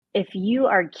if you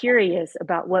are curious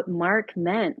about what Mark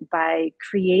meant by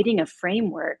creating a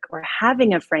framework or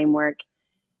having a framework,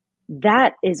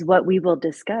 that is what we will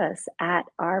discuss at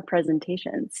our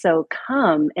presentation. So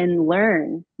come and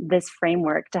learn this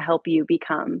framework to help you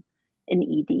become an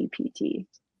EDPT.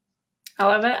 I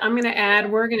love it. I'm going to add,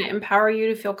 we're going to empower you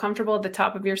to feel comfortable at the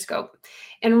top of your scope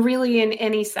and really in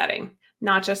any setting,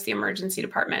 not just the emergency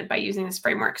department, by using this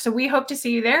framework. So we hope to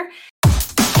see you there.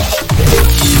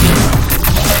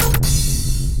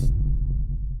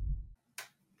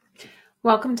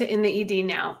 Welcome to In the ED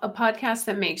Now, a podcast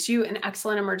that makes you an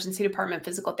excellent emergency department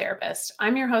physical therapist.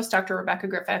 I'm your host, Dr. Rebecca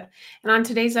Griffith, and on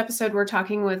today's episode, we're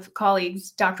talking with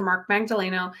colleagues Dr. Mark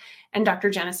Magdaleno and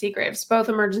Dr. Jenna Seagraves, both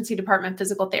emergency department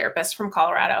physical therapists from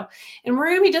Colorado. And we're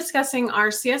going to be discussing our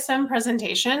CSM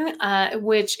presentation,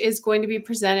 which is going to be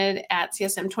presented at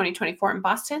CSM 2024 in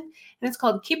Boston. And it's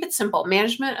called Keep It Simple,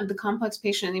 Management of the Complex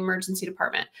Patient in the Emergency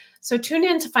Department. So tune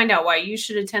in to find out why you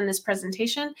should attend this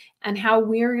presentation and how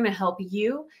we're going to help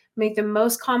you make the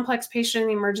most complex patient in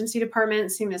the emergency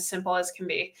department seem as simple as can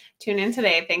be. Tune in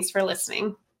today. Thanks for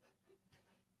listening.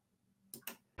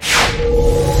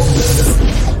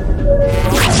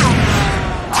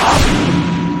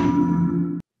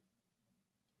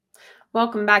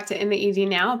 Welcome back to In the ED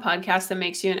Now, a podcast that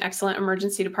makes you an excellent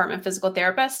emergency department physical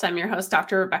therapist. I'm your host,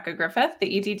 Dr. Rebecca Griffith,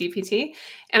 the ED DPT,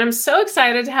 and I'm so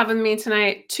excited to have with me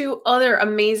tonight two other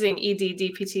amazing ED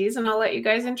DPTs, and I'll let you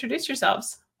guys introduce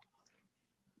yourselves.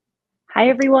 Hi,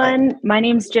 everyone. My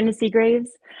name is Jenna Seagraves.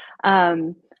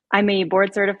 I'm a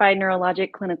board-certified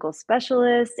neurologic clinical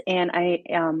specialist, and I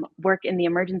work in the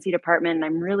emergency department. And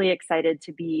I'm really excited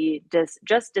to be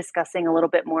just discussing a little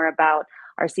bit more about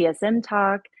our CSM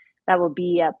talk that will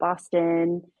be at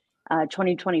Boston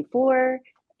 2024.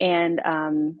 And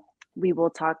we will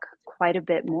talk quite a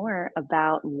bit more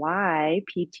about why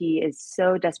PT is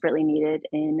so desperately needed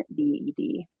in the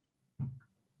ED.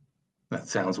 That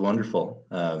sounds wonderful.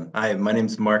 Hi, my name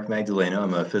is Mark Magdaleno.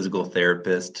 I'm a physical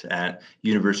therapist at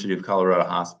University of Colorado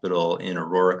Hospital in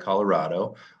Aurora,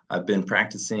 Colorado. I've been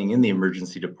practicing in the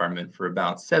emergency department for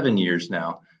about 7 years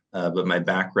now, but my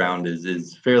background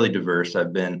is fairly diverse.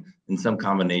 I've been in some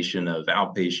combination of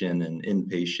outpatient and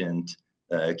inpatient,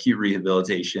 acute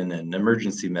rehabilitation and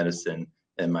emergency medicine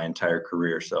in my entire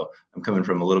career. So I'm coming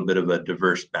from a little bit of a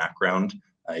diverse background.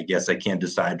 I guess I can't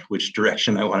decide which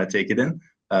direction I want to take it in.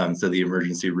 So the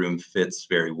emergency room fits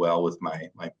very well with my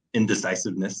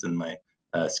indecisiveness and my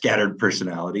scattered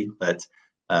personality. But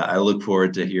I look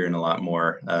forward to hearing a lot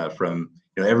more from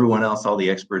everyone else, all the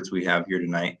experts we have here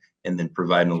tonight, and then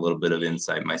providing a little bit of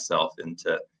insight myself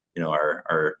into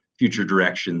our future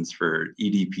directions for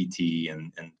EDPT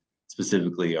and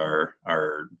specifically our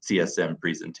CSM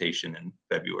presentation in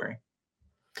February.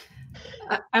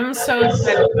 I'm so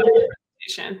excited about the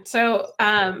presentation. So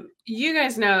you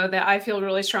guys know that I feel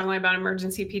really strongly about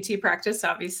emergency PT practice,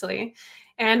 obviously.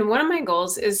 And one of my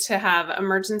goals is to have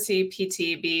emergency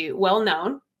PT be well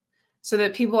known so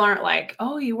that people aren't like,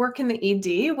 oh, you work in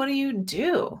the ED? What do you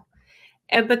do?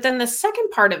 But then the second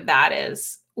part of that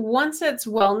is once it's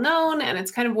well known and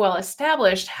it's kind of well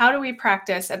established, how do we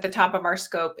practice at the top of our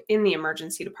scope in the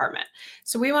emergency department?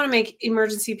 So we want to make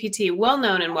emergency PT well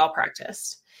known and well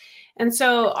practiced. And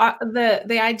so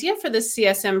the idea for this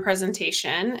CSM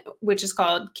presentation, which is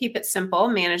called Keep It Simple,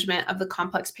 Management of the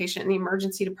Complex Patient in the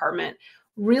Emergency Department,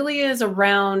 really is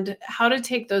around how to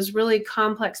take those really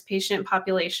complex patient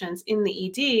populations in the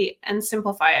ED and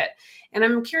simplify it. And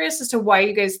I'm curious as to why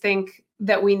you guys think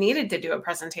that we needed to do a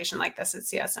presentation like this at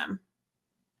CSM.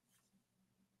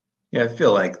 Yeah, I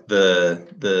feel like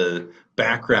the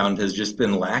background has just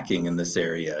been lacking in this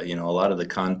area. A lot of the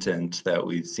content that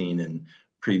we've seen in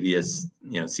previous,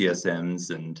 CSMs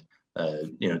and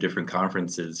different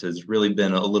conferences has really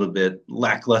been a little bit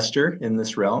lackluster in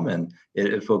this realm, and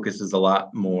it focuses a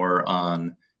lot more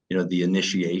on the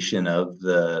initiation of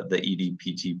the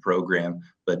EDPT program,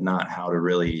 but not how to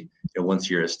really once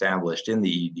you're established in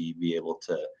the ED be able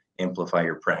to amplify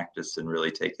your practice and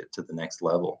really take it to the next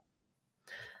level.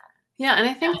 Yeah, and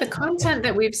I think the content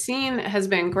that we've seen has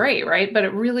been great, right? But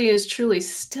it really is truly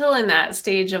still in that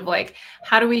stage of like,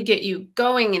 how do we get you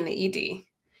going in the ED?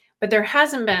 But there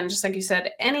hasn't been, just like you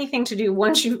said, anything to do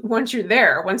once you're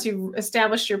there, once you've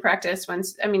established your practice.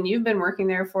 You've been working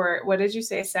there for, what did you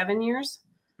say, 7 years?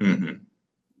 Mm-hmm.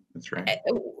 That's right.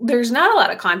 There's not a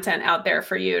lot of content out there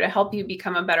for you to help you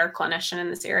become a better clinician in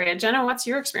this area. Jenna, what's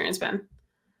your experience been?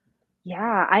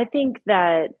 Yeah, I think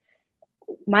that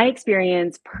my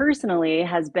experience personally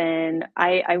has been,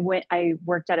 I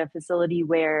worked at a facility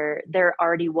where there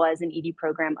already was an ED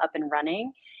program up and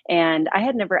running, and I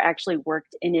had never actually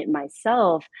worked in it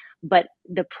myself, but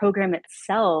the program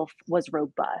itself was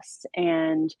robust.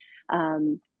 And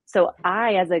so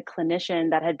I, as a clinician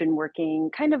that had been working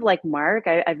kind of like Mark,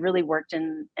 I've really worked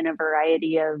in a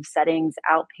variety of settings,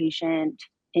 outpatient,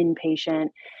 inpatient.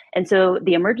 And so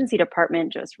the emergency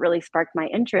department just really sparked my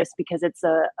interest because it's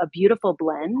a beautiful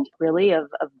blend, really, of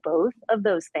both of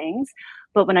those things.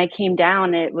 But when I came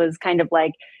down, it was kind of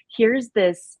like, here's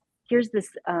this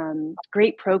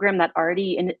great program that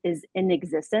already is in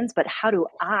existence, but how do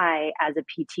I, as a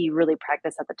PT, really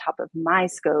practice at the top of my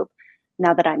scope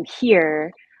now that I'm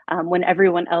here? When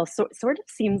everyone else sort of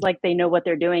seems like they know what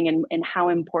they're doing and how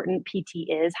important PT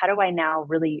is, how do I now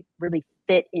really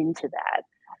fit into that?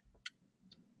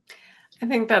 I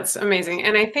think that's amazing.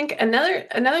 And I think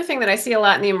another thing that I see a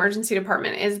lot in the emergency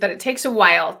department is that it takes a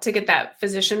while to get that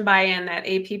physician buy-in, that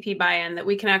APP buy-in, that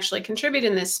we can actually contribute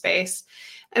in this space.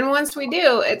 And once we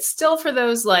do, it's still for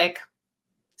those like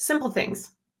simple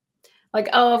things. Like,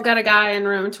 oh, I've got a guy in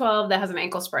room 12 that has an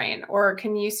ankle sprain, or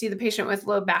can you see the patient with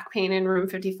low back pain in room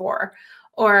 54?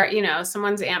 Or,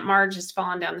 someone's Aunt Marge just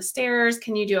fallen down the stairs.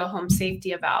 Can you do a home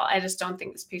safety eval? I just don't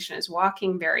think this patient is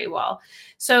walking very well.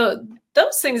 So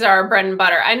those things are bread and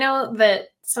butter. I know that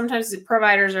sometimes the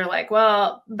providers are like,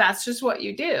 well, that's just what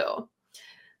you do.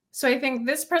 So I think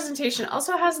this presentation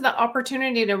also has the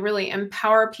opportunity to really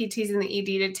empower PTs in the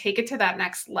ED to take it to that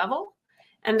next level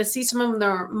and to see some of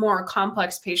the more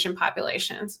complex patient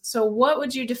populations. So what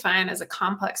would you define as a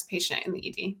complex patient in the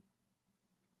ED?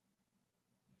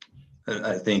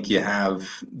 I think you have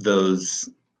those,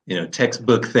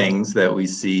 textbook things that we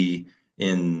see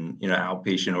in,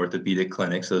 outpatient orthopedic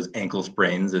clinics, those ankle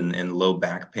sprains and low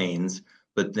back pains.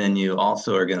 But then you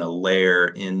also are going to layer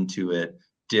into it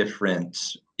different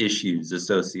issues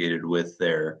associated with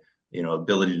their,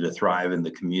 ability to thrive in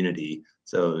the community.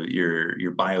 So your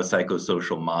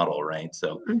biopsychosocial model, right?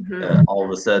 So all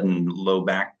of a sudden, low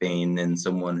back pain in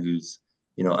someone who's,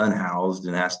 unhoused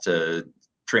and has to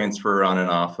transfer on and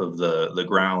off of the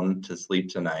ground to sleep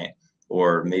tonight,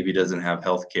 or maybe doesn't have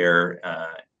healthcare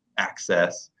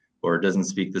access, or doesn't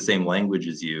speak the same language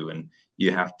as you, and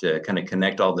you have to kind of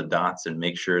connect all the dots and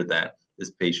make sure that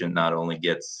this patient not only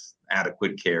gets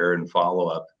adequate care and follow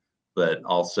up, but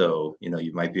also,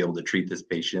 you might be able to treat this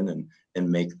patient and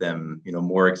make them,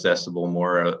 more accessible,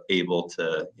 more able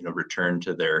to, return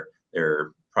to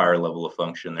their prior level of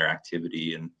function, their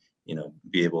activity, and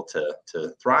be able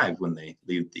to thrive when they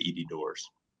leave the ED doors.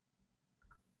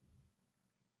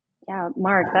 Yeah,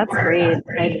 Mark, that's great.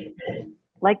 I'd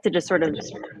like to just sort of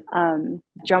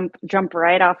jump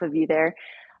right off of you there.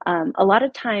 A lot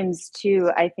of times too,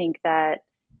 I think that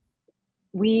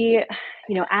we,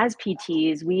 as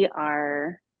PTs, we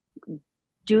are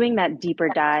doing that deeper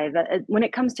dive. When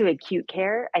it comes to acute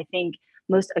care, I think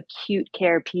most acute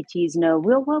care PTs know,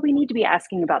 well, we need to be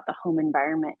asking about the home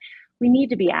environment. We need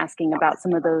to be asking about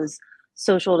some of those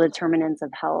social determinants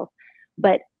of health.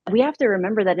 But we have to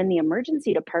remember that in the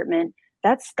emergency department,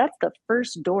 that's the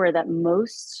first door that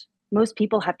most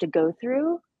people have to go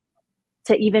through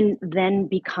to even then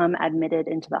become admitted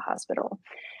into the hospital.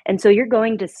 And so you're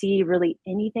going to see really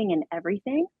anything and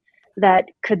everything that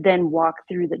could then walk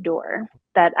through the door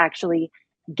that actually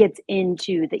gets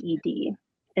into the ED.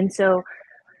 And so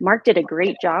Mark did a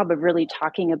great job of really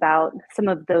talking about some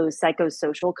of those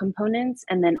psychosocial components.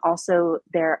 And then also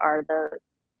there are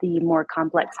the more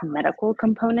complex medical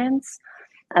components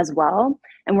as well.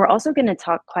 And we're also going to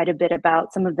talk quite a bit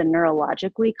about some of the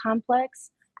neurologically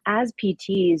complex. As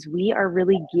PTs, we are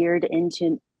really geared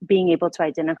into being able to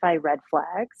identify red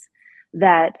flags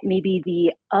that maybe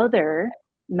the other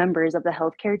members of the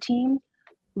healthcare team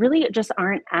really just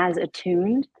aren't as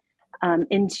attuned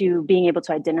into being able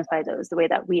to identify those the way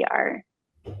that we are.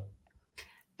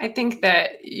 I think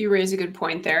that you raise a good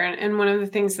point there. And one of the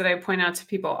things that I point out to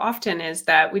people often is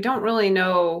that we don't really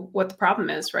know what the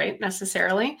problem is, right,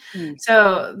 necessarily.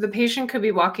 So the patient could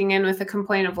be walking in with a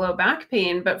complaint of low back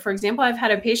pain. But for example, I've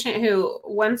had a patient who,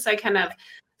 once I kind of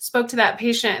spoke to that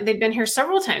patient, they'd been here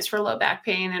several times for low back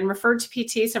pain and referred to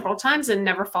PT several times and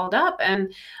never followed up.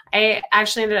 And I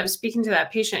actually ended up speaking to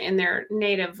that patient in their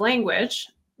native language,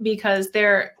 because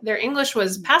their English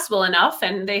was passable enough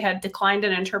and they had declined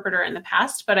an interpreter in the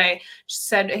past. But I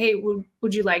said, hey,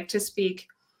 would you like to speak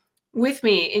with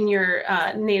me in your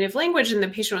native language? And the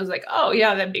patient was like, oh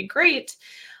yeah, that'd be great.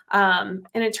 And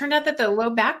it turned out that the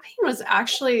low back pain was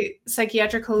actually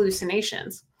psychiatric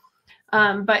hallucinations.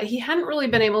 But he hadn't really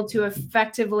been able to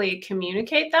effectively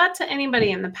communicate that to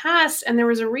anybody in the past. And there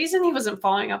was a reason he wasn't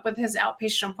following up with his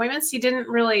outpatient appointments.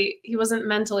 He wasn't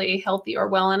mentally healthy or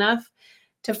well enough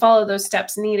to follow those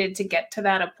steps needed to get to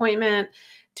that appointment,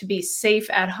 to be safe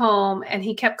at home. And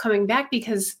he kept coming back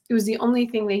because it was the only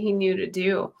thing that he knew to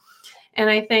do. And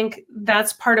I think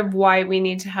that's part of why we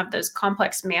need to have those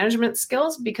complex management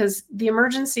skills, because the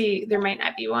emergency, there might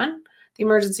not be one. The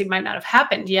emergency might not have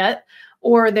happened yet,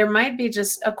 or there might be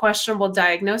just a questionable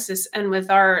diagnosis. And with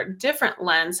our different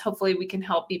lens, hopefully we can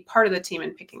help be part of the team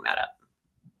in picking that up.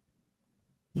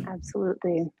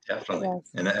 Absolutely. Definitely. Yes.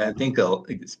 And I think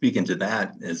speaking to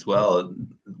that as well,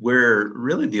 we're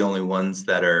really the only ones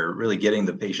that are really getting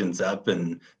the patients up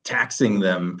and taxing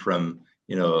them from,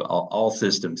 all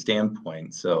system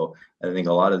standpoint. So I think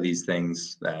a lot of these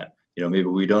things that, maybe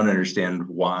we don't understand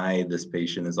why this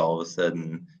patient is all of a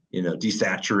sudden,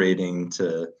 desaturating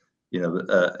to,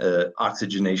 a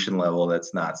oxygenation level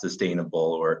that's not sustainable,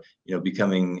 or,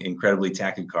 becoming incredibly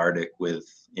tachycardic with,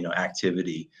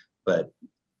 activity. But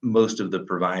most of the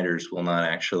providers will not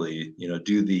actually,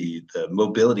 do the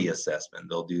mobility assessment.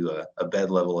 They'll do a bed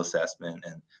level assessment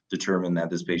and determine that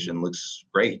this patient looks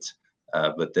great.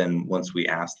 But then once we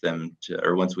ask them to,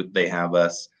 or once they have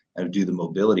us do the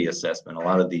mobility assessment, a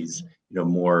lot of these,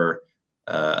 more,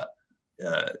 I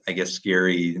guess,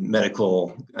 scary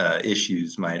medical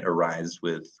issues might arise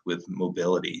with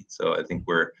mobility. So I think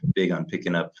we're big on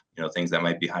picking up, things that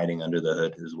might be hiding under the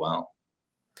hood as well.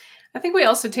 I think we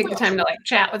also take the time to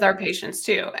chat with our patients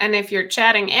too. And if you're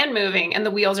chatting and moving and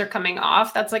the wheels are coming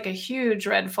off, that's like a huge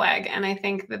red flag. And I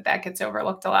think that gets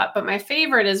overlooked a lot. But my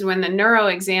favorite is when the neuro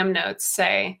exam notes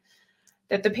say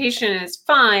that the patient is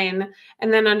fine.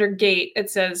 And then under gait, it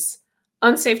says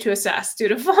unsafe to assess due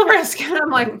to full risk. And I'm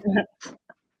like,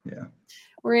 yeah,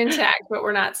 we're intact, but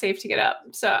we're not safe to get up.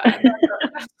 So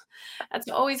that's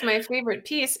always my favorite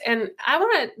piece. And I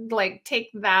want to take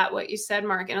that, what you said,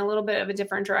 Mark, in a little bit of a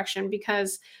different direction,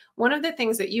 because one of the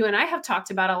things that you and I have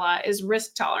talked about a lot is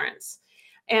risk tolerance,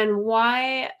 and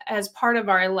why, as part of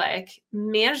our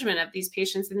management of these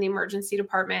patients in the emergency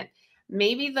department,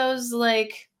 maybe those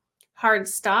hard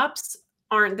stops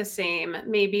aren't the same.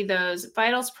 Maybe those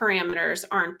vitals parameters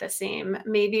aren't the same.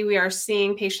 Maybe we are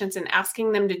seeing patients and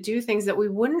asking them to do things that we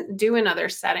wouldn't do in other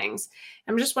settings.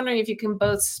 I'm just wondering if you can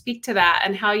both speak to that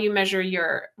and how you measure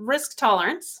your risk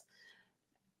tolerance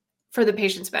for the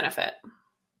patient's benefit.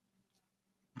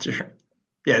 Sure.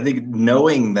 Yeah, I think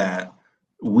knowing that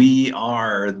we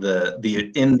are in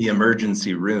the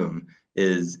emergency room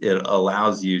it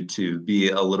allows you to be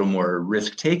a little more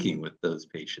risk taking with those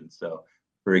patients. So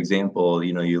for example,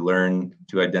 you learn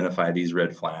to identify these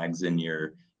red flags in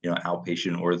your,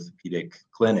 outpatient orthopedic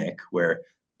clinic, where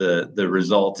the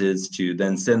result is to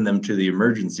then send them to the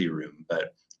emergency room.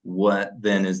 But what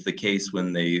then is the case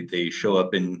when they show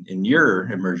up in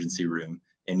your emergency room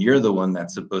and you're the one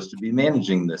that's supposed to be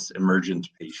managing this emergent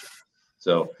patient?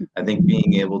 So I think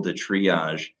being able to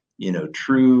triage,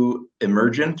 true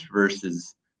emergent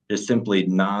versus just simply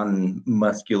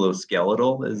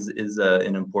non-musculoskeletal is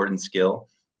an important skill.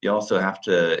 You also have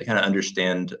to kind of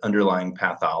understand underlying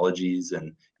pathologies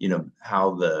and,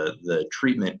 how the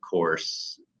treatment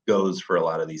course goes for a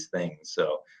lot of these things.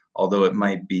 So although it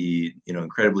might be,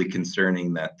 incredibly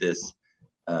concerning that this,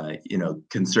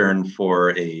 concern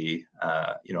for a,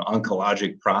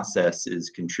 oncologic process is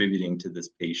contributing to this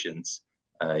patient's,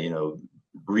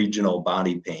 regional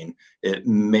body pain, it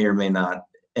may or may not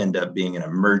end up being an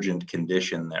emergent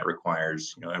condition that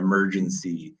requires,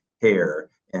 emergency care,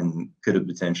 and could have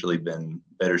potentially been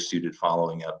better suited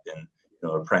following up in,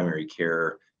 a primary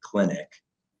care clinic.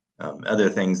 Other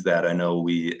things that I know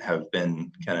we have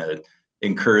been kind of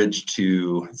encouraged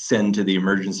to send to the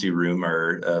emergency room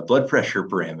are blood pressure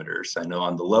parameters. I know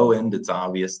on the low end, it's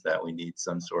obvious that we need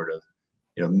some sort of,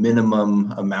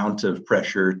 minimum amount of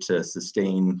pressure to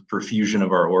sustain perfusion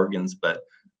of our organs. But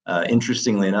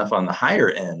interestingly enough, on the higher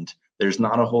end, there's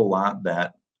not a whole lot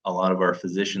that a lot of our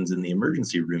physicians in the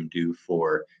emergency room do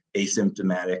for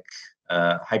asymptomatic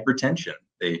hypertension.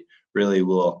 They really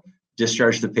will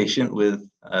discharge the patient with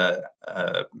a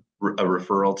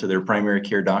referral to their primary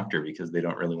care doctor, because they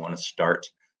don't really want to start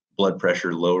blood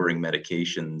pressure lowering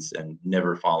medications and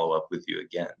never follow up with you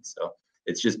again. So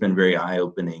it's just been very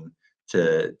eye-opening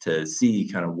to see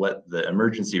kind of what the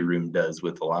emergency room does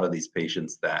with a lot of these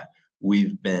patients that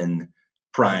we've been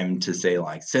primed to say,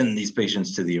 send these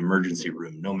patients to the emergency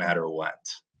room no matter what.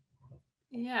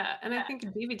 Yeah. And I think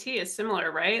DVT is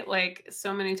similar, right?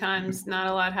 So many times not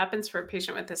a lot happens for a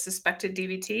patient with a suspected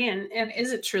DVT. And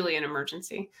is it truly an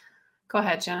emergency? Go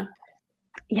ahead, Jenna.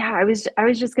 Yeah, I was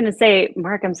just going to say,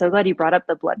 Mark, I'm so glad you brought up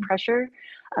the blood pressure,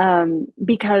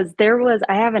 because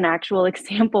I have an actual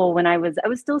example when I was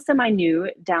still semi-new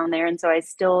down there. And so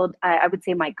I would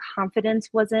say my confidence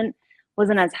wasn't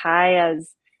as high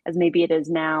as maybe it is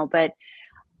now. But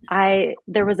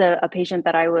There was a patient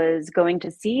that I was going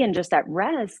to see, and just at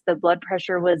rest, the blood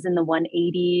pressure was in the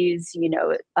 180s,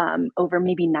 over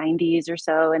maybe 90s or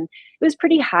so, and it was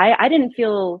pretty high. I didn't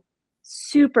feel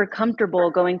super comfortable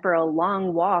going for a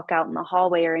long walk out in the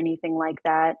hallway or anything like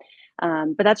that.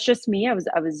 But that's just me. I was,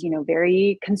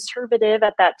 very conservative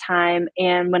at that time,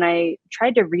 and when I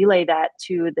tried to relay that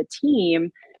to the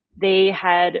team, they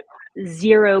had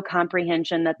zero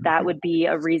comprehension that that would be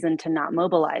a reason to not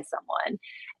mobilize someone.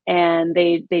 And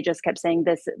they just kept saying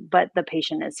this, but the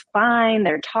patient is fine,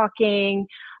 they're talking,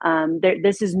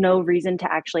 this is no reason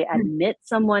to actually admit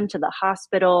someone to the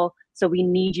hospital, so we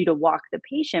need you to walk the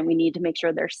patient, we need to make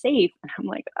sure they're safe. And I'm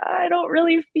like, I don't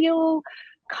really feel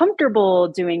comfortable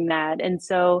doing that. And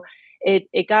so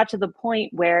it got to the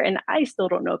point where, and I still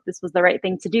don't know if this was the right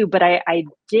thing to do, but I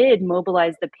did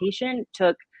mobilize the patient,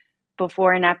 took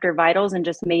before and after vitals, and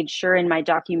just made sure in my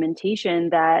documentation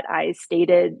that I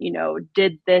stated,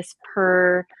 did this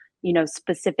per,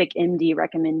 specific MD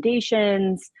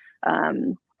recommendations,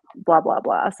 blah, blah,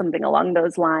 blah, something along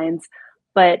those lines.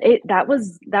 But that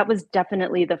was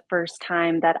definitely the first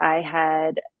time that I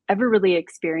had ever really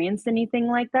experienced anything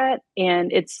like that.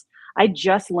 And I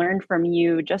just learned from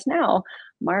you just now,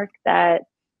 Mark, that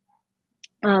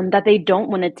they don't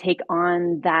want to take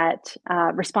on that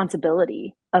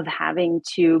responsibility of having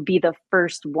to be the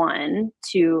first one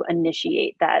to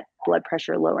initiate that blood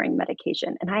pressure lowering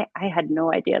medication. And I had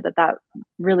no idea that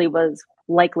really was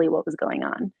likely what was going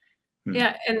on.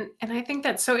 Yeah, and I think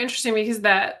that's so interesting, because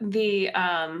the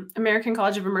American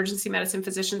College of Emergency Medicine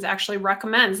Physicians actually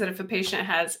recommends that if a patient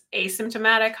has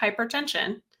asymptomatic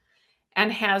hypertension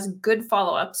and has good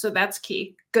follow-up, so that's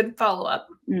key, good follow-up,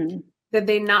 that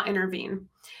they not intervene.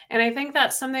 And I think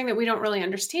that's something that we don't really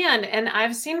understand. And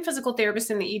I've seen physical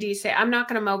therapists in the ED say, I'm not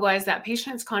going to mobilize that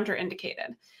patient, it's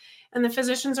contraindicated. And the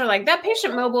physicians are like, that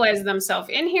patient mobilized themselves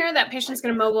in here, that patient's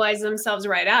going to mobilize themselves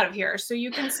right out of here. So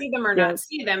you can see them or not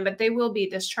see them, but they will be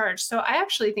discharged. So I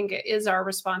actually think it is our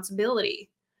responsibility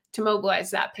to mobilize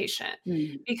that patient,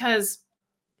 because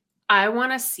I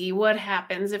want to see what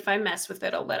happens if I mess with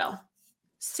it a little.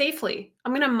 Safely.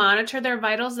 I'm going to monitor their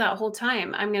vitals that whole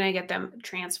time. I'm going to get them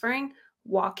transferring,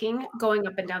 walking, going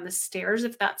up and down the stairs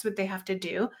if that's what they have to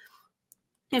do.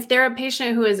 If they're a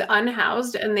patient who is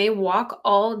unhoused and they walk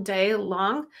all day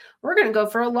long, we're going to go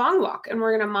for a long walk, and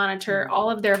we're going to monitor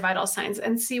all of their vital signs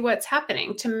and see what's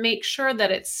happening to make sure that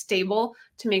it's stable,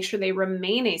 to make sure they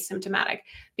remain asymptomatic,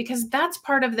 because that's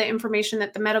part of the information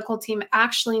that the medical team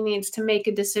actually needs to make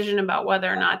a decision about whether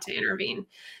or not to intervene.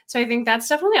 So I think that's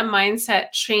definitely a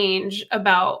mindset change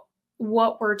about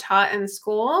what we're taught in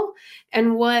school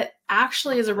and what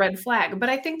actually is a red flag. But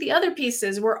I think the other piece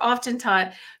is we're often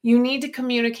taught you need to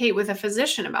communicate with a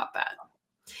physician about that.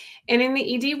 And in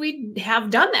the ED, we have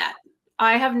done that.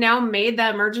 I have now made the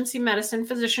emergency medicine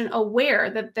physician aware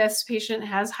that this patient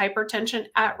has hypertension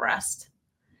at rest.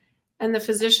 And the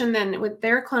physician then, with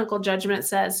their clinical judgment,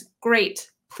 says,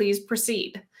 great, please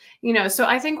proceed. So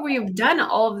I think we've done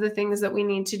all of the things that we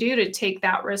need to do to take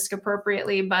that risk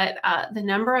appropriately. But the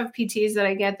number of PTs that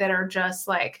I get that are just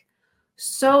like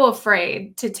so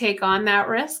afraid to take on that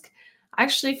risk, I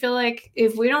actually feel like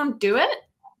if we don't do it,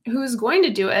 who's going to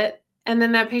do it? And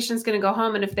then that patient's going to go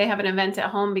home. And if they have an event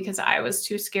at home because I was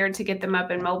too scared to get them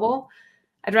up and mobile,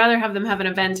 I'd rather have them have an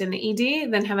event in the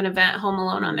ED than have an event home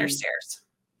alone on their stairs.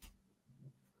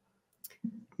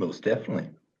 Most definitely.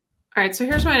 All right, so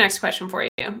here's my next question for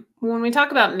you. When we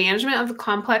talk about management of the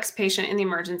complex patient in the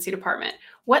emergency department,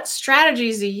 what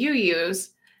strategies do you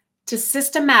use to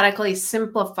systematically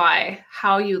simplify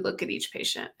how you look at each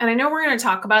patient? And I know we're going to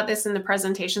talk about this in the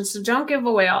presentation, so don't give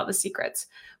away all the secrets.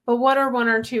 But what are one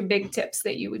or two big tips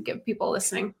that you would give people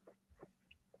listening?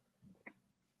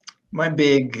 My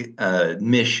big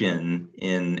mission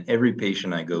in every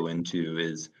patient I go into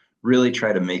is really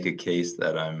try to make a case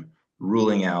that I'm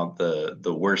ruling out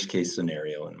the worst case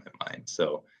scenario in my mind.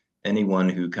 So anyone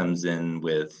who comes in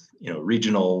with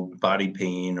regional body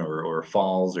pain or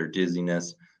falls or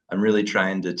dizziness, I'm really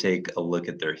trying to take a look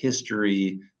at their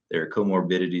history, their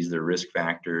comorbidities, their risk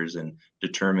factors, and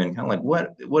determine kind of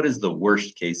like what is the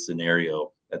worst case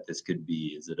scenario that this could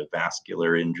be. Is it a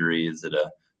vascular injury? Is it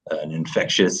an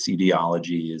infectious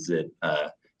etiology? Is it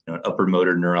an upper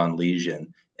motor neuron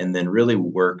lesion? And then really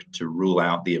work to rule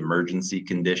out the emergency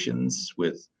conditions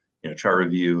with chart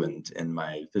review and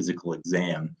my physical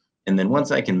exam. And then once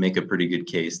I can make a pretty good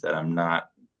case that I'm not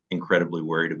incredibly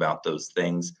worried about those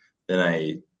things, then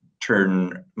I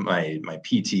turn my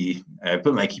PT, I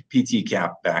put my PT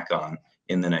cap back on,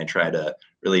 and then I try to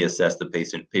really assess the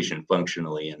patient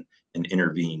functionally and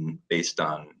intervene based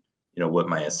on what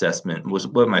my assessment was,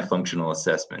 what my functional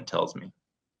assessment tells me.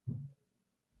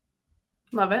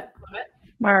 Love it.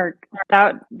 Mark,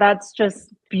 that's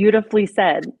just beautifully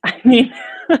said. I mean,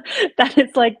 that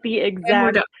is like the And we're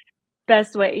exact done.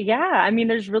 best way. Yeah, I mean,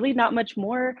 there's really not much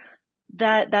more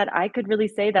that I could really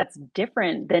say that's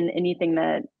different than anything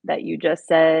that you just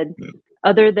said,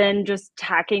 other than just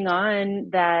tacking on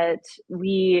that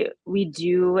we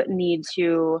do need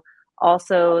to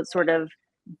also sort of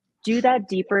do that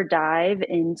deeper dive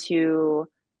into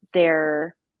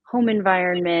their home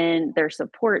environment, their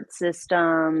support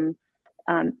system,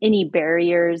 any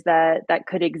barriers that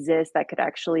could exist that could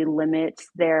actually limit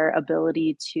their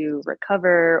ability to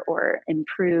recover or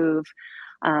improve.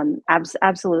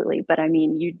 Absolutely. But I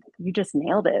mean, you just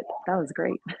nailed it. That was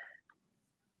great.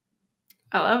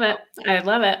 I love it. I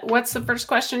love it. What's the first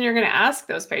question you're going to ask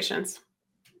those patients?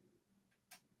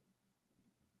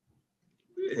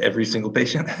 Every single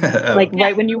patient. Like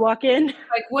right when you walk in.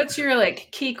 Like, what's your like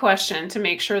key question to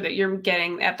make sure that you're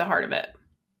getting at the heart of it?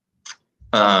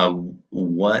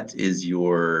 What is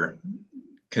your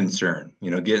concern?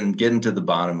 You know, getting to the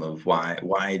bottom of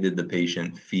why did the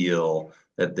patient feel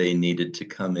that they needed to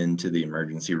come into the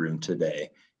emergency room today?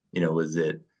 You know, was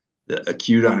it the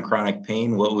acute on chronic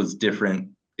pain? What was different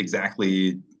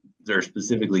exactly or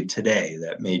specifically today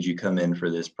that made you come in for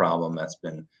this problem that's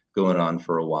been going on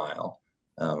for a while?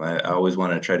 I always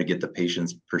want to try to get the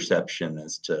patient's perception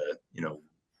as to, you know,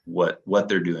 what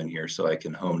they're doing here, so I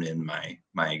can hone in my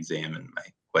exam and my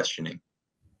questioning.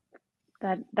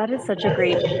 That is such a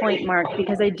great point, Mark,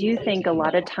 because I do think a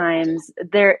lot of times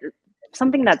there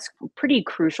something that's pretty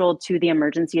crucial to the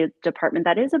emergency department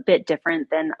that is a bit different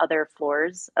than other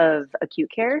floors of acute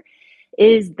care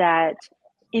is that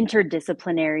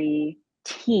interdisciplinary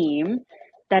team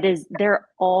they're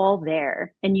all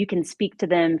there and you can speak to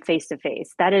them face to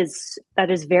face. That is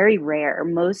very rare.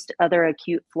 Most other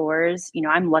acute floors, you know,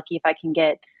 I'm lucky if I can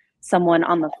get someone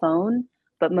on the phone,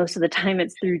 but most of the time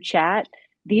it's through chat.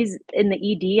 These in the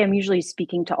ED, I'm usually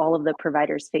speaking to all of the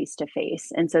providers face to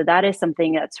face. And so that is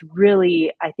something that's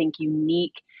really, I think,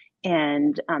 unique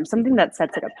and something that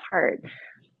sets it apart.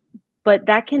 But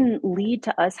that can lead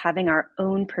to us having our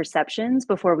own perceptions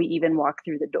before we even walk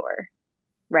through the door,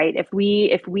 right? If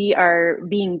we are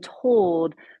being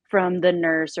told from the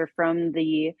nurse or from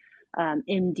the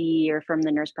MD or from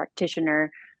the nurse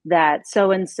practitioner that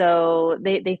so and so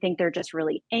they think they're just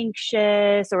really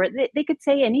anxious, or they could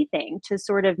say anything to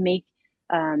sort of make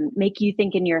you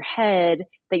think in your head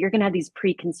that you're going to have these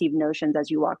preconceived notions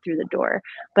as you walk through the door.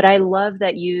 But I love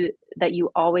that you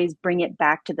always bring it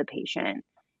back to the patient.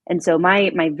 And so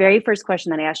my very first question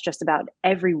that I ask just about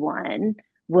everyone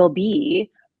will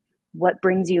be, what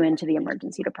brings you into the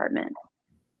emergency department?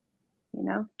 You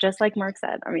know, just like Mark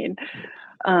said. I mean,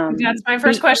 That's my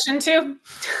first question too.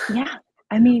 Yeah.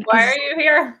 I mean, why are you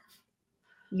here?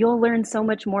 You'll learn so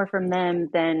much more from them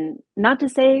than, not to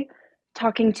say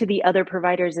talking to the other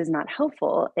providers is not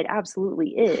helpful. It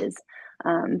absolutely is.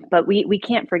 But we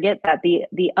can't forget that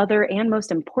the other and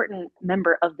most important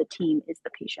member of the team is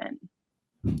the patient.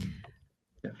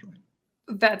 Definitely.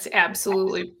 That's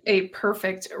absolutely a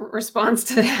perfect response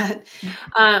to that.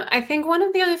 I think one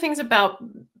of the other things about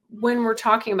when we're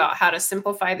talking about how to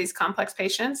simplify these complex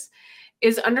patients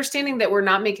is understanding that we're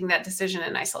not making that decision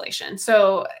in isolation.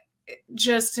 So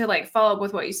just to like follow up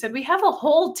with what you said, we have a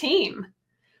whole team.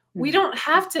 We don't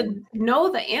have to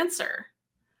know the answer.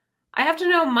 I have to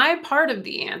know my part of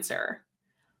the answer.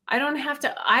 I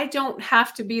don't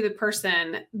have to be the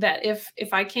person that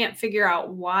if I can't figure out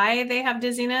why they have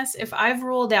dizziness, if I've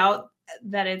ruled out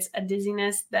that it's a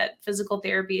dizziness that physical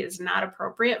therapy is not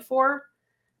appropriate for,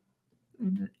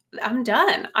 I'm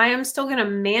done. I am still going to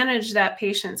manage that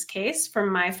patient's case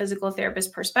from my physical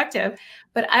therapist perspective,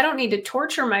 but I don't need to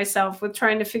torture myself with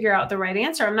trying to figure out the right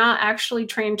answer. I'm not actually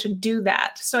trained to do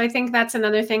that. So I think that's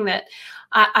another thing that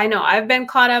I know I've been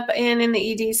caught up in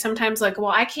the ED sometimes, like,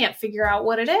 well, I can't figure out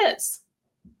what it is.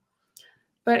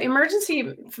 But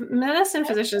emergency medicine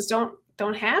physicians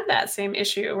don't have that same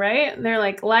issue, right? They're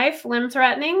like, life, limb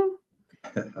threatening.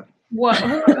 Who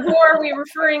are we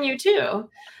referring you to?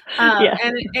 Yeah.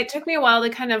 And it took me a while to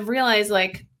kind of realize,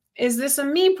 like, is this a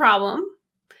me problem?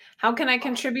 How can I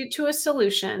contribute to a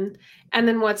solution? And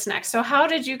then what's next? So how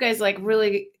did you guys like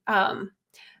really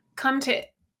come to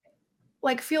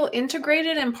like feel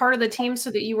integrated and part of the team so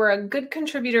that you were a good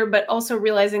contributor, but also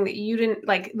realizing that you didn't,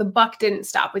 like, the buck didn't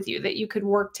stop with you, that you could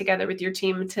work together with your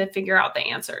team to figure out the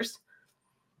answers?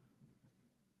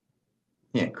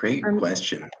 Yeah, great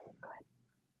question.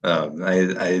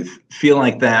 I feel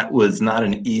like that was not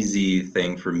an easy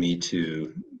thing for me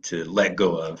to let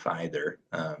go of either.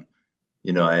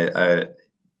 You know, I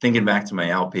thinking back to my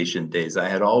outpatient days, I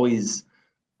had always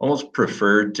almost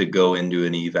preferred to go into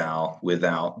an eval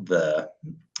without the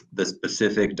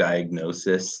specific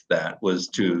diagnosis that was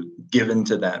given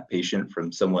to that patient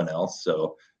from someone else.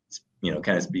 So,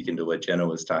 kind of speaking to what Jenna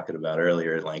was talking about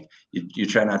earlier, like you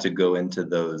try not to go into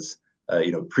those,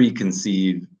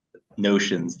 preconceived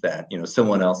notions that,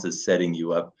 someone else is setting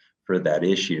you up for that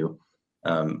issue.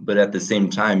 But at the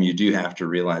same time, you do have to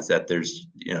realize that there's,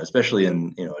 especially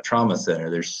in, a trauma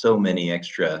center, there's so many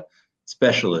extra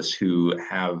specialists who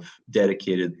have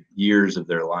dedicated years of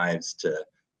their lives to,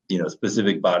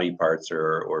 specific body parts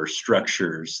or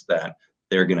structures that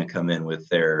they're going to come in with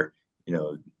their,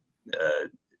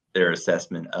 their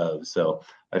assessment of. So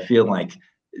I feel like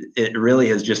it really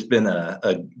has just been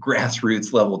a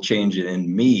grassroots level change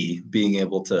in me being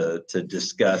able to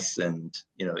discuss and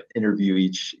interview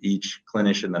each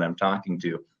clinician that I'm talking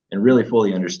to, and really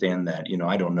fully understand that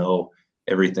I don't know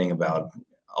everything about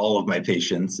all of my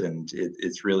patients, and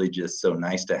it's really just so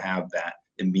nice to have that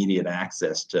immediate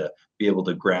access to be able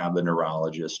to grab a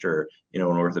neurologist or an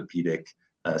orthopedic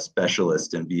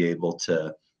specialist and be able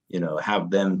to have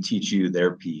them teach you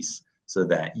their piece so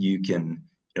that you can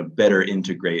better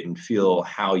integrate and feel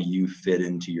how you fit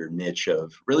into your niche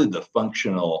of really the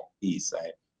functional piece.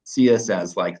 I see us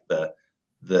as like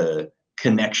the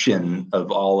connection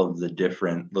of all of the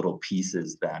different little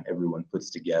pieces that everyone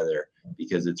puts together,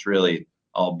 because it's really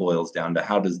all boils down to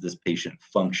how does this patient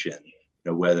function,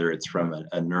 whether it's from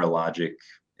a neurologic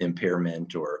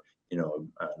impairment or an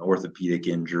orthopedic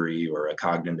injury or a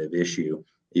cognitive issue.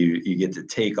 You get to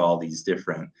take all these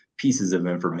different pieces of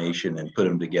information and put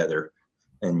them together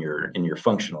in your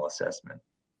functional assessment.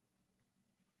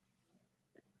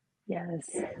 Yes.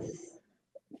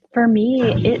 For me,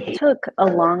 it took a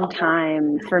long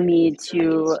time for me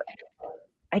to,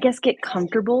 I guess, get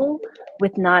comfortable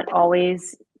with not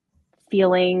always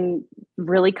feeling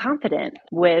really confident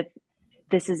with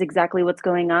this is exactly what's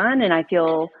going on, and I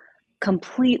feel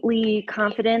completely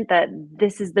confident that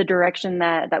this is the direction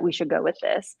that we should go with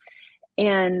this.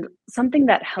 And something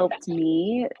that helped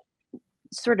me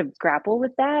sort of grapple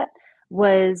with that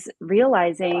was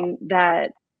realizing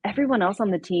that everyone else on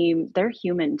the team, they're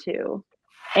human too.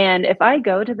 And if I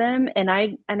go to them and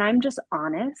I'm just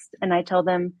honest and I tell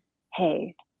them,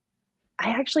 "Hey, I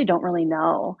actually don't really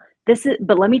know.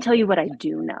 But let me tell you what I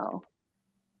do know."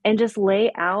 And just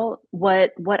lay out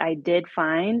what I did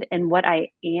find and what I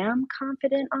am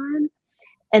confident on.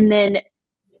 And then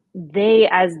they,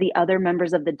 as the other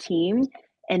members of the team,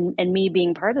 and me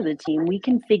being part of the team, we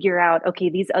can figure out, okay,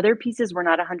 these other pieces we're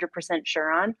not 100%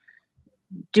 sure on.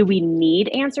 Do we need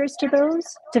answers to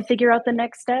those to figure out the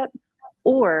next step?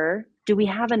 Or do we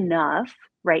have enough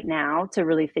right now to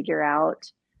really figure out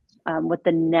what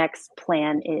the next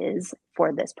plan is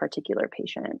for this particular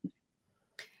patient?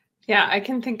 Yeah, I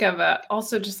can think of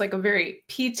also just like a very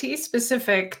PT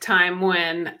specific time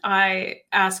when I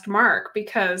asked Mark,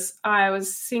 because I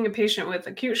was seeing a patient with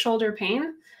acute shoulder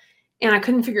pain and I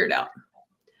couldn't figure it out.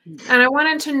 And I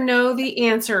wanted to know the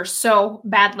answer so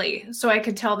badly so I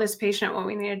could tell this patient what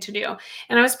we needed to do.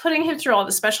 And I was putting him through all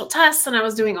the special tests and I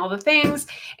was doing all the things.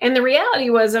 And the reality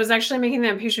was I was actually making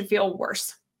that patient feel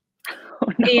worse.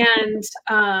 Oh, no.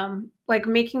 And like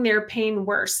making their pain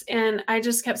worse. And I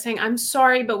just kept saying, I'm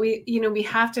sorry, but we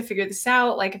have to figure this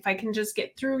out. Like, if I can just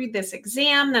get through this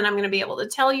exam, then I'm going to be able to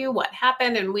tell you what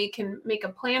happened and we can make a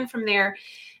plan from there.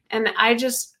 And I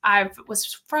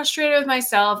was frustrated with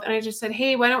myself. And I just said,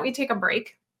 hey, why don't we take a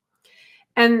break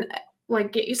and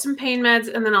like get you some pain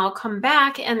meds, and then I'll come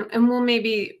back and we'll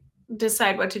maybe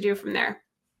decide what to do from there.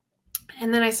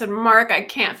 And then I said, Mark, I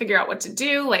can't figure out what to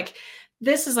do. Like,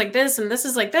 this is like this and this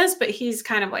is like this, but he's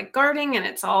kind of like guarding and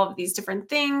it's all of these different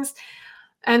things.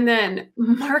 And then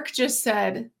Mark just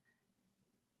said,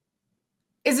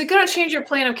 is it going to change your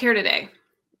plan of care today?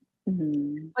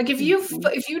 Mm-hmm. Like, if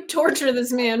you torture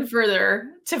this man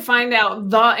further to find out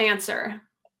the answer,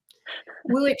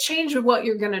 will it change what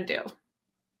you're going to do?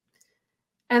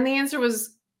 And the answer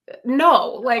was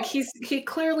no. Like, he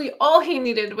clearly, all he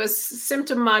needed was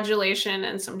symptom modulation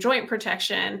and some joint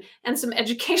protection and some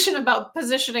education about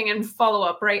positioning and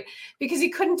follow-up, right? Because he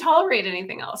couldn't tolerate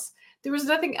anything else. There was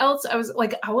nothing else. I was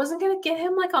like, I wasn't going to get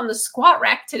him like on the squat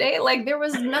rack today. Like, there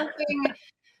was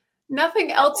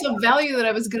nothing else of value that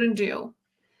I was going to do.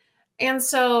 And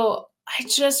so I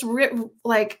just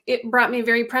it brought me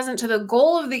very present to the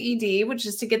goal of the ED, which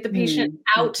is to get the patient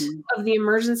out of the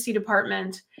emergency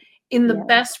department in the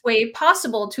best way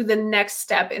possible to the next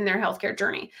step in their healthcare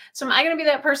journey. So am I going to be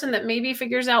that person that maybe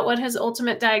figures out what his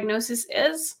ultimate diagnosis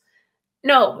is?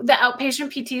 No, the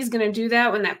outpatient PT is going to do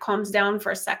that when that calms down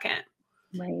for a second.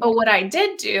 Right. But what I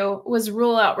did do was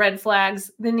rule out red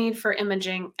flags, the need for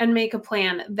imaging, and make a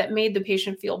plan that made the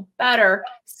patient feel better,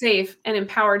 safe, and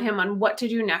empowered him on what to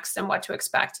do next and what to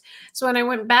expect. So when I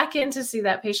went back in to see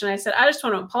that patient, I said, I just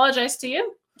want to apologize to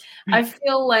you. I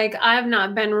feel like I've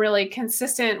not been really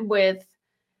consistent with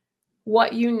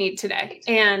what you need today.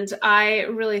 And I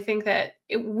really think that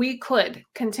we could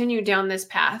continue down this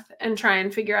path and try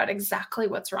and figure out exactly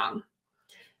what's wrong.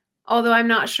 Although I'm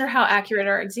not sure how accurate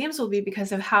our exams will be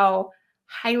because of how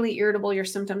highly irritable your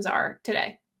symptoms are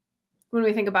today. When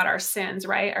we think about our sins,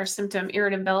 right? Our symptom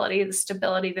irritability, the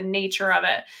stability, the nature of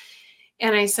it.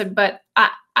 And I said, but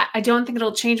I don't think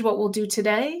it'll change what we'll do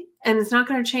today. And it's not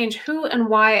going to change who and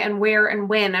why and where and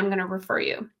when I'm going to refer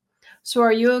you. So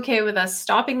are you okay with us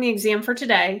stopping the exam for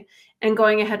today and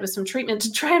going ahead with some treatment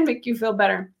to try and make you feel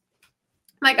better?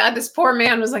 My God, this poor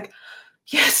man was like,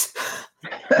 yes.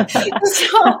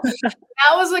 So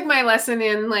that was like my lesson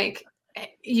in like,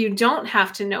 you don't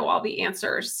have to know all the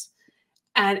answers.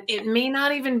 And it may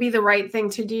not even be the right thing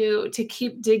to do to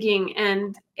keep digging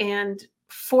and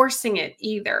forcing it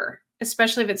either,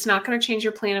 especially if it's not going to change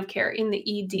your plan of care in the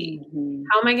ED. Mm-hmm.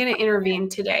 How am I going to intervene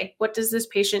today? What does this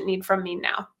patient need from me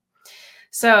now?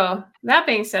 So that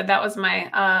being said, that was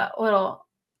my little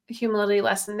humility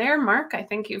lesson there. Mark, I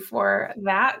thank you for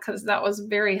that because that was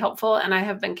very helpful. And I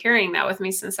have been carrying that with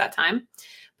me since that time.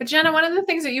 But Jenna, one of the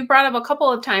things that you brought up a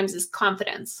couple of times is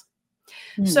confidence.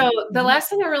 Mm-hmm. So the last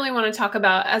thing I really want to talk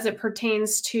about as it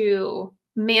pertains to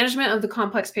management of the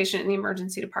complex patient in the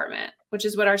emergency department, which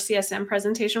is what our CSM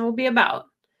presentation will be about,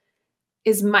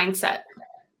 is mindset.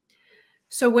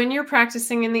 So when you're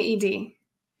practicing in the ED,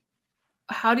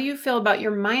 how do you feel about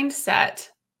your mindset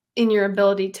in your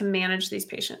ability to manage these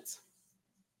patients?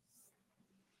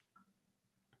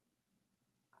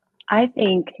 I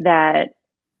think that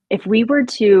if we were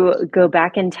to go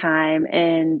back in time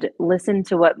and listen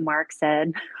to what Mark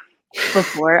said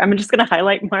before, I'm just going to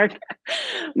highlight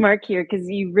Mark here, because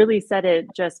you really said it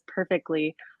just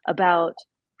perfectly about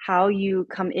how you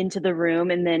come into the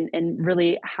room and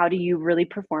really how do you really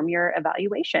perform your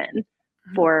evaluation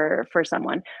for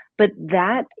someone. But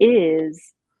that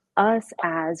is us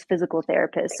as physical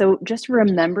therapists. So just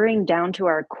remembering down to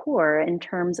our core in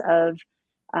terms of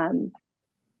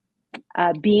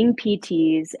being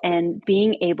PTs and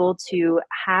being able to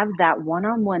have that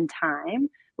one-on-one time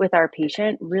with our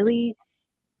patient, really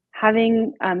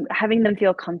having them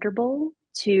feel comfortable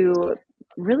to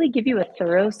really give you a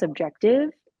thorough subjective,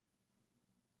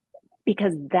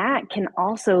 because that can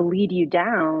also lead you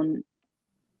down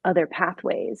other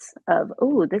pathways of,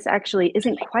 oh, this actually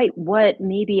isn't quite what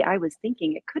maybe I was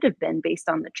thinking it could have been based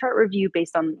on the chart review,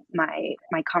 based on my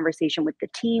conversation with the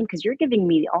team, because you're giving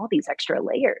me all these extra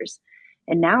layers.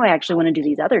 And now I actually want to do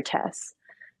these other tests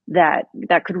that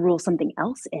could rule something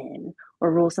else in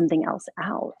or rule something else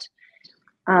out.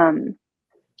 And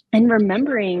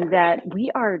remembering that we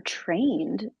are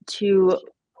trained to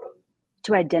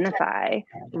identify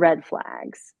red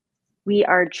flags. We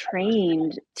are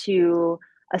trained to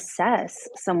assess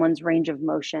someone's range of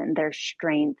motion, their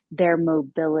strength, their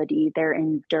mobility, their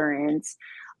endurance,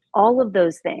 all of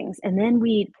those things. And then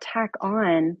we tack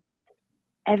on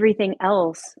everything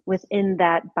else within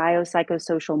that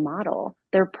biopsychosocial model,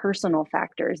 their personal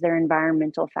factors, their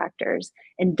environmental factors.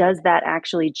 And does that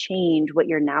actually change what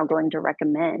you're now going to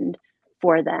recommend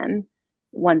for them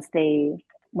once they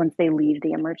leave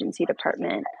the emergency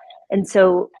department? And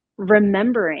so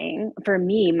remembering, for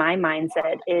me, my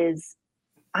mindset is,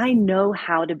 I know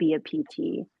how to be a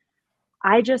PT.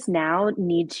 I just now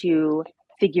need to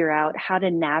figure out how to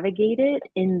navigate it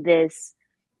in this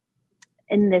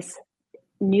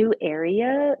new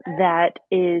area that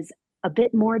is a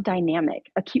bit more dynamic.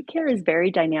 Acute care is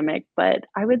very dynamic, but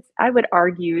I would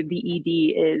argue the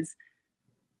ED is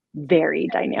very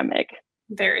dynamic.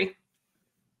 Very.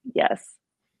 Yes.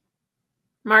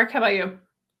 Mark, how about you?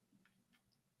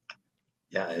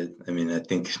 Yeah, I mean, I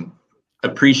think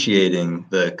appreciating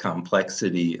the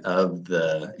complexity of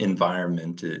the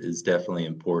environment is definitely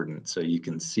important. So you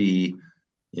can see,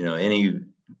 any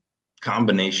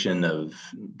combination of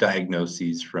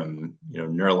diagnoses from,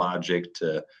 neurologic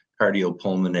to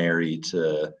cardiopulmonary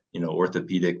to,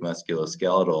 orthopedic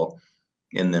musculoskeletal,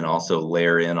 and then also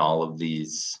layer in all of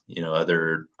these,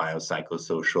 other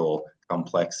biopsychosocial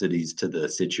complexities to the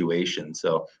situation.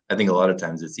 So I think a lot of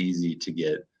times it's easy to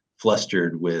get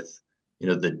flustered with,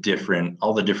 all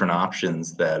the different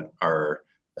options that are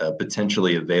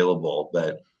potentially available.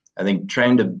 But I think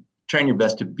trying your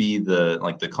best to be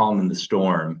the calm in the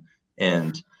storm,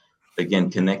 and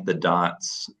again, connect the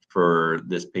dots for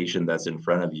this patient that's in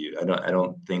front of you. I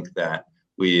don't think that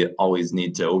we always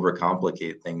need to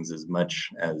overcomplicate things as much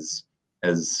as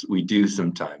we do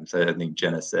sometimes. I think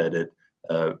Jenna said it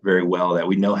very well, that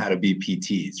we know how to be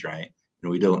PTs, right?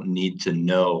 And we don't need to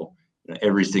know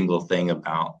every single thing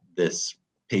about this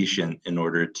patient in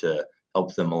order to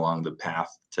help them along the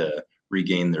path to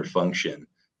regain their function.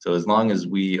 So as long as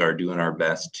we are doing our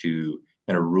best to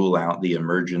kind of rule out the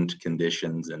emergent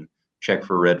conditions and check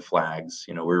for red flags,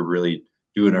 we're really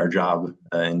doing our job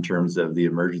in terms of the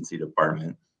emergency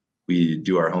department. We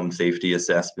do our home safety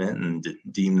assessment and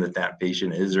deem that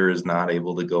patient is or is not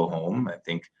able to go home. I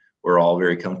think we're all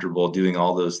very comfortable doing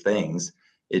all those things.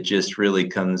 It just really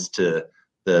comes to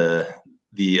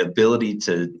the ability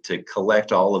to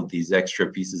collect all of these extra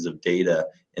pieces of data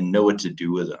and know what to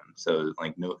do with them. So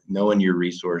like knowing your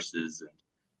resources and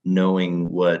knowing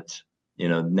what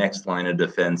next line of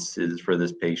defense is for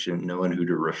this patient, knowing who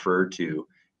to refer to.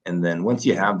 And then once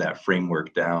you have that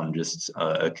framework down, just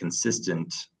a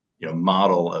consistent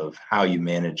model of how you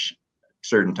manage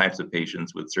certain types of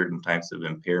patients with certain types of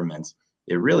impairments,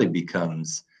 it really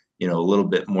becomes a little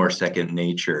bit more second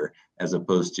nature, as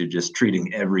opposed to just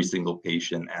treating every single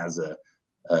patient as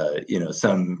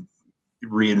some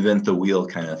reinvent the wheel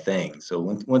kind of thing. So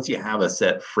once you have a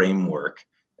set framework,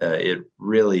 it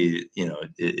really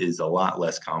it is a lot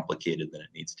less complicated than it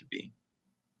needs to be.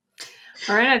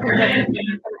 All right, I think that's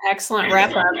an excellent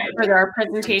wrap up for our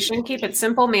presentation. Keep it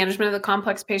simple, management of the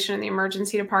complex patient in the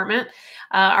emergency department.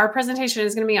 Our presentation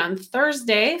is going to be on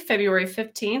Thursday, February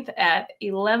 15th at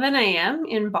 11 a.m.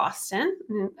 in Boston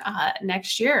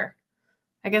next year.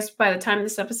 I guess by the time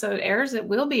this episode airs, it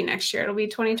will be next year. It'll be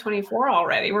 2024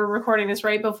 already. We're recording this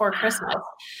right before Christmas.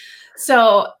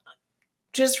 So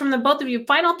just from the both of you,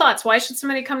 final thoughts. Why should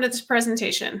somebody come to this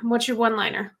presentation? What's your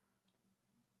one-liner?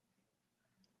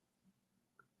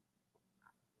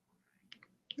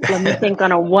 Let me think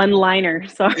on a one-liner.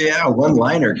 Sorry. Yeah,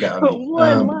 one-liner got me.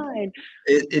 One line.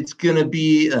 It's going to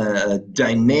be a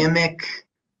dynamic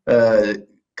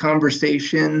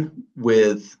conversation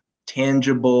with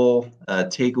tangible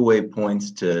takeaway points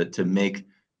to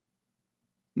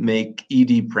make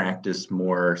ED practice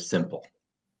more simple.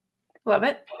 Love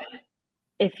it.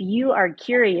 If you are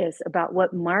curious about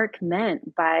what Mark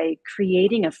meant by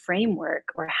creating a framework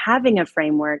or having a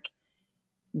framework,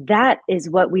 that is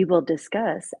what we will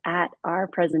discuss at our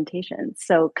presentation.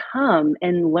 So come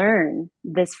and learn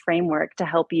this framework to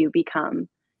help you become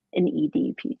an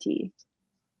ED PT.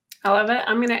 I love it.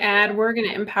 I'm going to add, we're going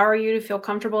to empower you to feel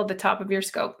comfortable at the top of your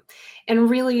scope, and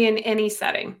really in any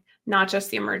setting, not just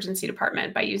the emergency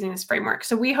department, by using this framework.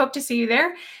 So we hope to see you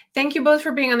there. Thank you both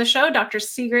for being on the show. Dr.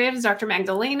 Seagraves, Dr.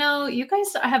 Magdaleno, you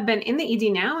guys have been in the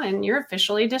ED now and you're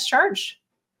officially discharged.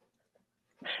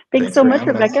 Thanks so much,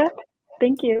 Rebecca.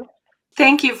 Thank you.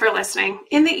 Thank you for listening.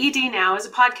 In the ED Now is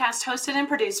a podcast hosted and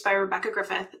produced by Rebecca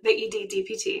Griffith, the ED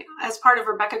DPT, as part of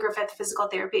Rebecca Griffith Physical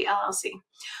Therapy, LLC.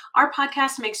 Our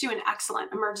podcast makes you an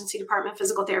excellent emergency department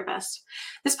physical therapist.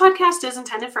 This podcast is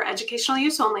intended for educational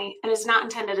use only and is not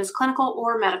intended as clinical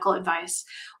or medical advice.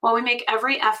 While we make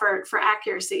every effort for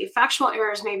accuracy, factual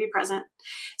errors may be present.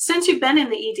 Since you've been in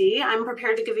the ED, I'm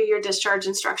prepared to give you your discharge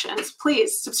instructions.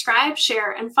 Please subscribe,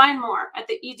 share, and find more at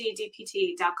the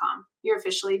eddpt.com. You're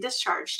officially discharged.